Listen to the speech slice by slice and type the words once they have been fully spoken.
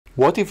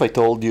What if I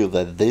told you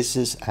that this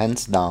is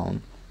hands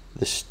down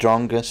the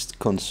strongest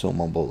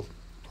consumable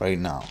right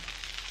now?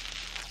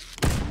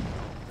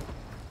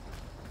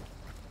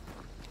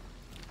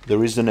 The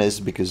reason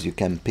is because you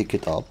can pick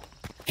it up.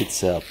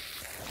 It's a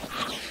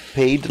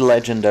paid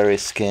legendary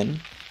skin.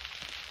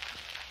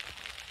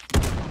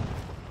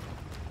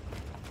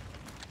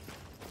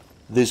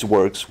 This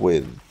works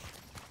with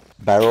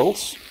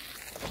barrels.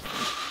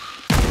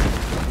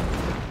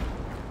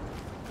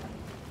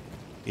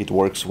 It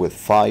works with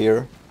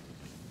fire.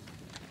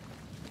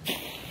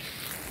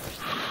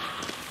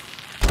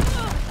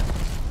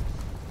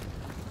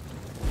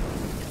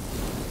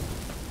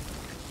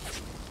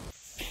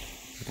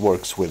 It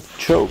works with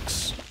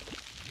chokes.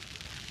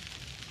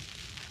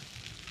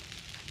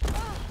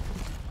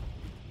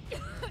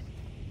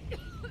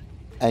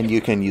 And you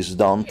can use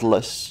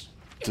Dauntless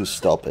to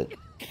stop it,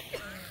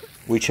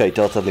 which I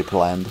totally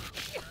planned.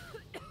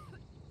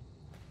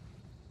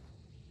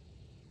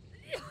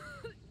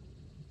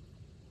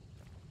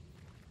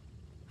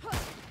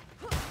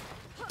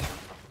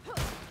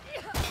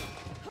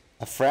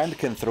 A friend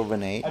can throw a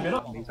nade,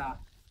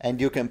 and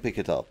you can pick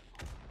it up.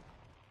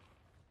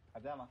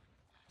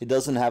 It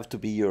doesn't have to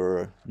be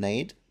your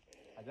nade.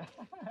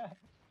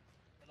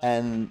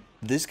 And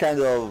this kind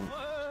of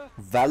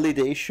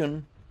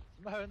validation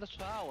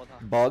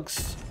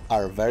bugs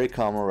are very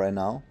common right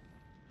now.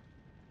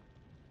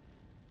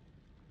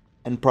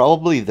 And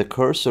probably the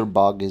cursor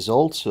bug is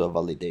also a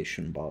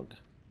validation bug.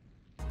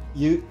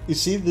 You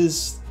see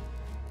this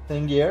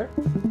thing here?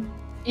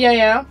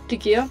 Yeah, the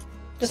gear.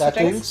 The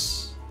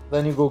settings,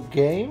 then you go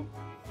game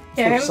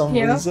for some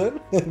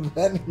reason, and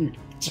then you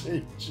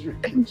change your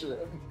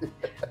engine.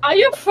 Are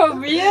you for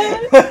real?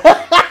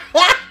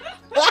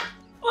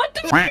 What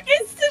the fuck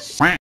is this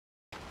shit?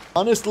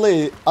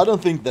 Honestly, I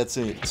don't think that's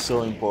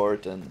so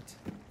important.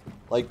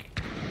 Like,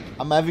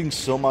 I'm having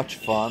so much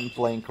fun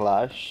playing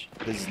Clash.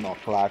 This is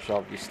not Clash,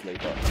 obviously,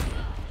 but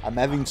I'm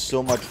having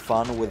so much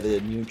fun with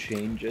the new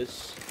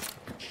changes.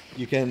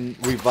 You can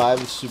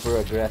revive super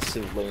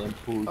aggressively and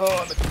push.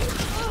 Oh,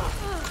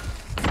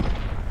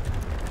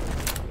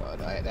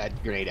 God,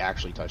 that grenade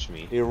actually touched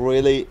me. It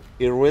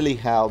really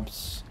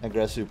helps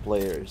aggressive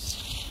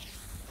players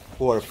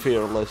who are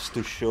fearless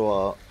to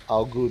show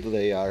how good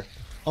they are.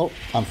 Oh,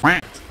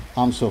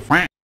 I'm so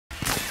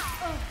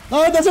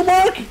No, it doesn't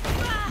work!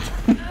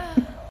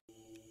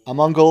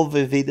 Among all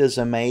the videos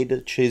I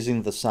made,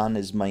 Chasing the Sun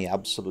is my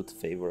absolute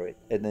favorite,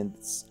 and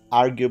it's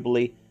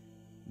arguably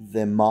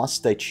the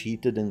most I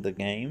cheated in the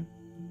game,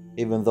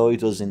 even though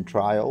it was in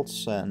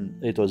trials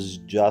and it was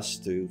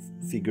just to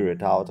figure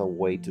it out a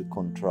way to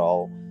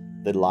control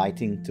the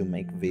lighting to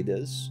make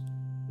videos.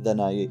 Then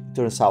it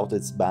turns out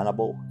it's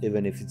bannable,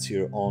 even if it's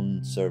your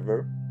own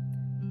server.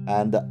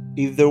 And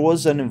if there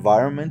was an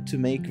environment to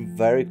make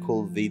very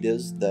cool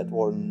videos that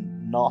were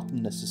not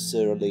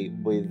necessarily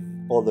with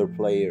other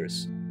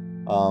players,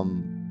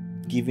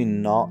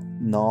 giving not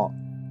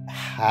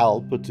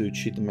help to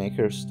cheat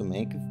makers to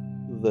make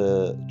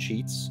the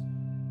cheats,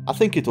 I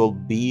think it will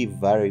be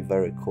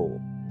very cool.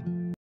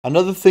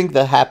 Another thing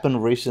that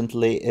happened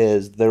recently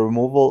is the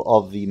removal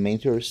of the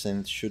meter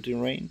synth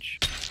shooting range.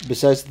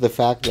 Besides the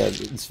fact that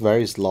it's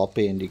very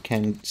sloppy and you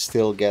can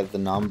still get the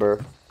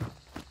number,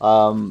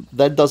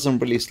 that doesn't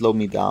really slow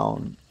me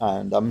down,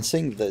 and I'm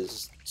saying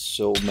this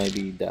so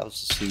maybe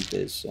devs see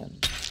this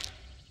and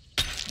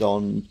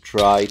don't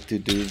try to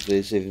do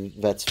this if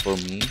that's for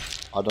me.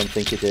 I don't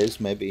think it is,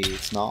 maybe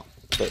it's not,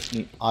 but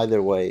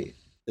either way,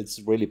 it's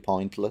really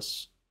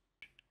pointless.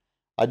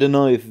 I don't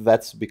know if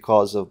that's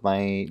because of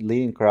my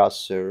leading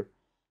crosser,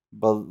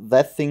 but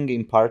that thing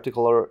in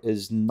particular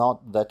is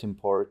not that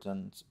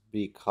important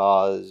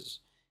because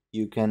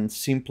you can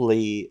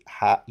simply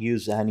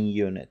use any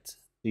unit.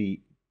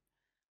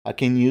 I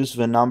can use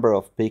the number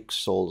of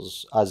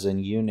pixels as a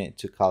unit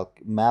to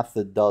calculate.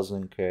 Method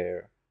doesn't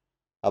care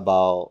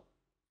about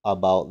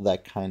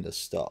that kind of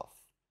stuff.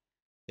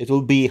 It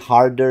will be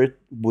harder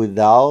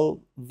without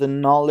the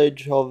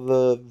knowledge of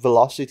the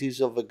velocities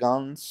of the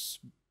guns,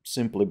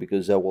 simply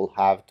because I will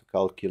have to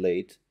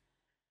calculate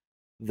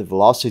the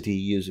velocity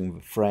using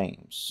the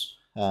frames,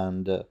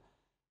 and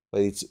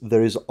but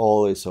there is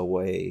always a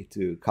way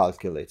to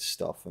calculate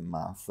stuff in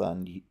math,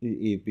 and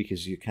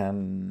because you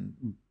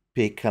can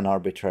pick an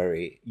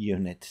arbitrary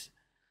unit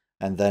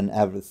and then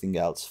everything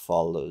else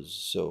follows.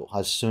 So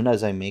as soon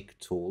as I make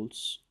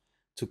tools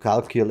to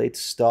calculate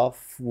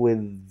stuff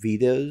with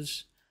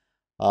videos,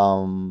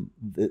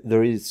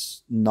 there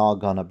is not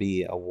gonna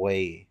be a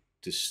way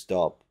to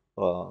stop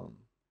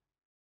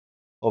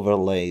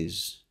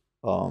overlays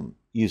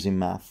using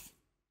math.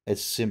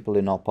 It's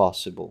simply not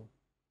possible.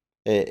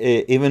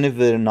 Even if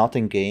they're not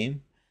in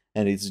game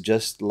and it's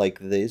just like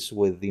this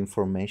with the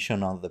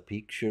information on the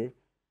picture,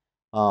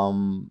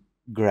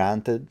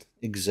 granted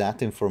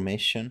exact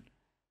information,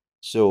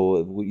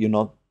 so you're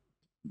not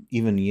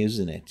even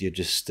using it, you're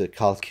just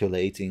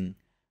calculating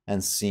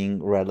and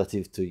seeing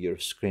relative to your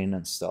screen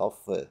and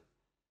stuff.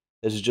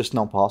 It's just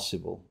not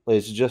possible.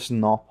 It's just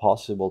not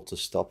possible to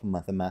stop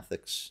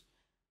mathematics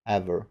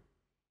ever.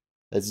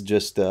 That's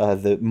just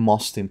the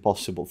most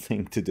impossible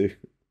thing to do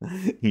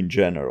in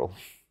general.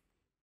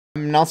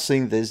 I'm not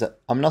saying this.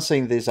 I'm not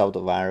saying this out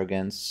of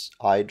arrogance.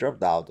 I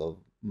dropped out of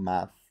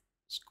math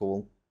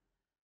school.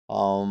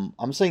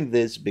 I'm saying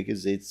this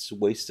because it's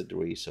wasted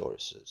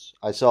resources.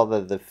 I saw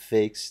that the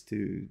fix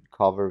to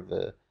cover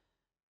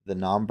the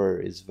number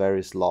is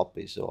very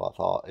sloppy, so I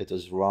thought it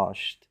was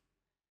rushed.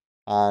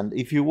 And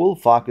if you will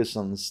focus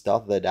on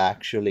stuff that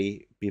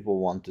actually people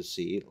want to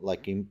see,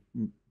 like in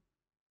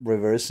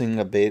reversing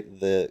a bit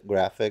the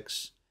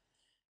graphics.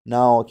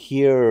 Now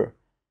here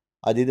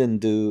I didn't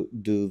do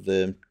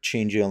the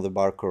changing of the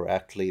bar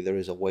correctly. There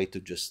is a way to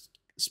just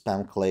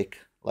spam click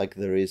like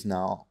there is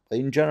now. But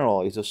in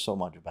general, it's just so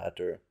much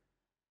better.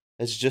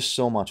 It's just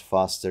so much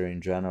faster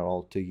in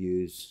general to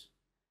use.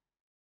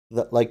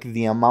 Like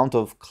the amount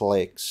of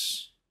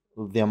clicks,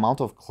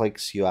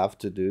 you have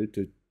to do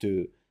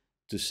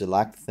to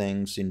select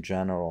things in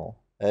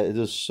general, it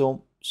is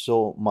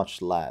so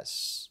much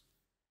less.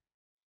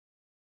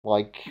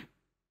 Like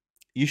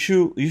you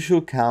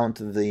should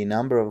count the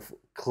number of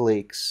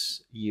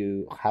clicks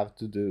you have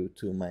to do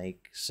to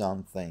make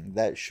something.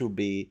 That should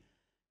be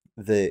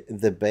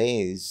the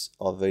base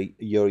of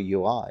your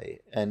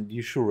UI, and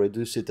you should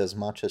reduce it as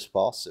much as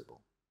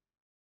possible.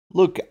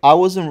 Look,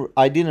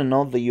 I didn't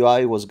know the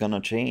UI was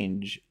gonna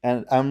change,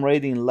 and I'm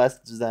rating less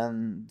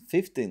than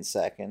 15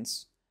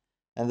 seconds,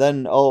 and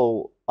then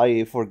oh,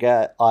 I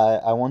forget,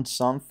 I want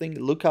something.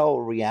 Look how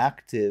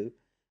reactive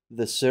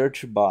the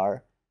search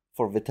bar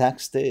for the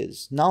text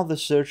is. Now the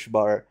search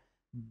bar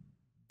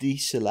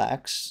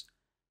deselects,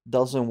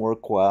 doesn't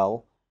work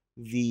well.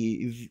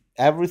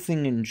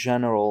 Everything in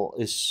general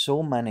is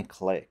so many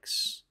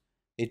clicks.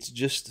 It's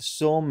just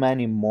so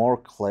many more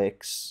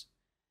clicks.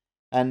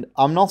 And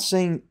I'm not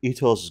saying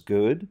it was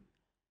good,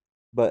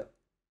 but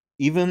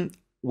even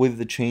with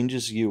the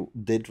changes you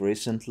did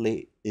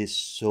recently, is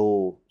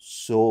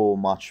so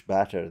much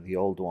better. The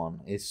old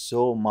one is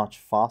so much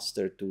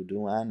faster to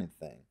do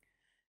anything.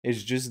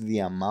 It's just the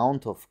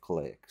amount of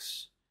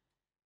clicks.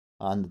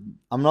 And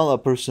I'm not a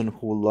person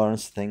who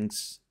learns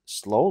things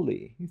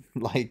slowly.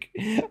 Like,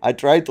 I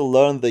try to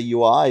learn the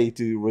UI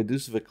to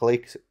reduce the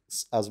clicks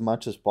as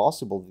much as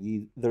possible.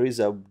 There is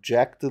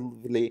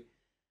objectively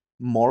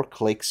more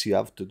clicks you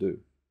have to do.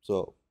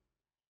 So,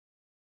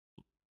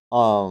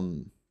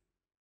 um,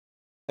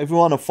 if you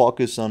want to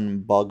focus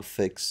on bug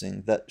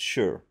fixing, that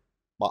sure.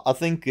 But I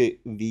think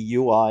the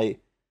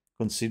UI,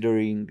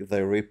 considering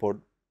the report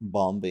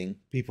bombing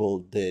people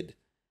did,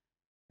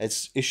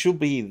 it should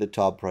be the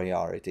top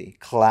priority.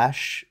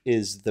 Clash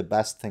is the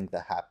best thing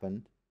that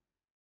happened.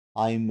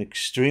 I'm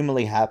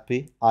extremely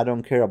happy. I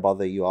don't care about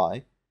the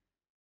UI.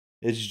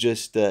 It's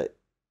just that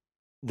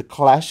the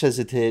Clash as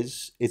it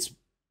is, it's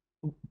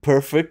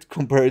perfect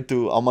compared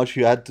to how much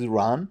you had to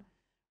run.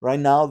 Right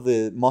now,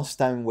 the most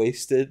time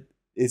wasted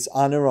is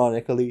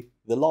unironically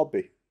the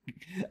lobby.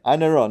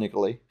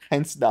 Unironically,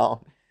 hands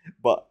down.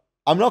 But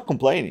I'm not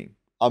complaining.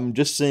 I'm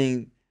just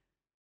saying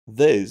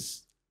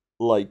this.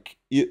 Like,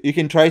 you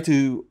can try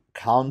to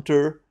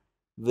counter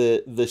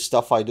the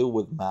stuff I do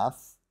with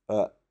math.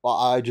 But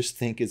I just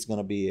think it's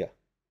gonna be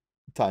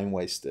time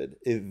wasted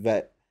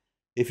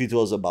if it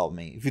was about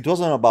me. If it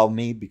wasn't about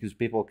me because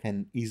people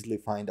can easily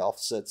find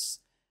offsets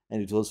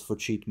and it was for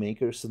cheat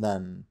makers,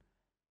 then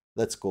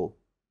that's cool.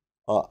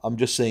 I'm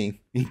just saying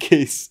in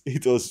case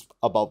it was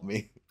about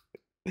me.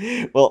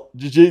 Well,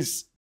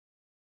 GG's.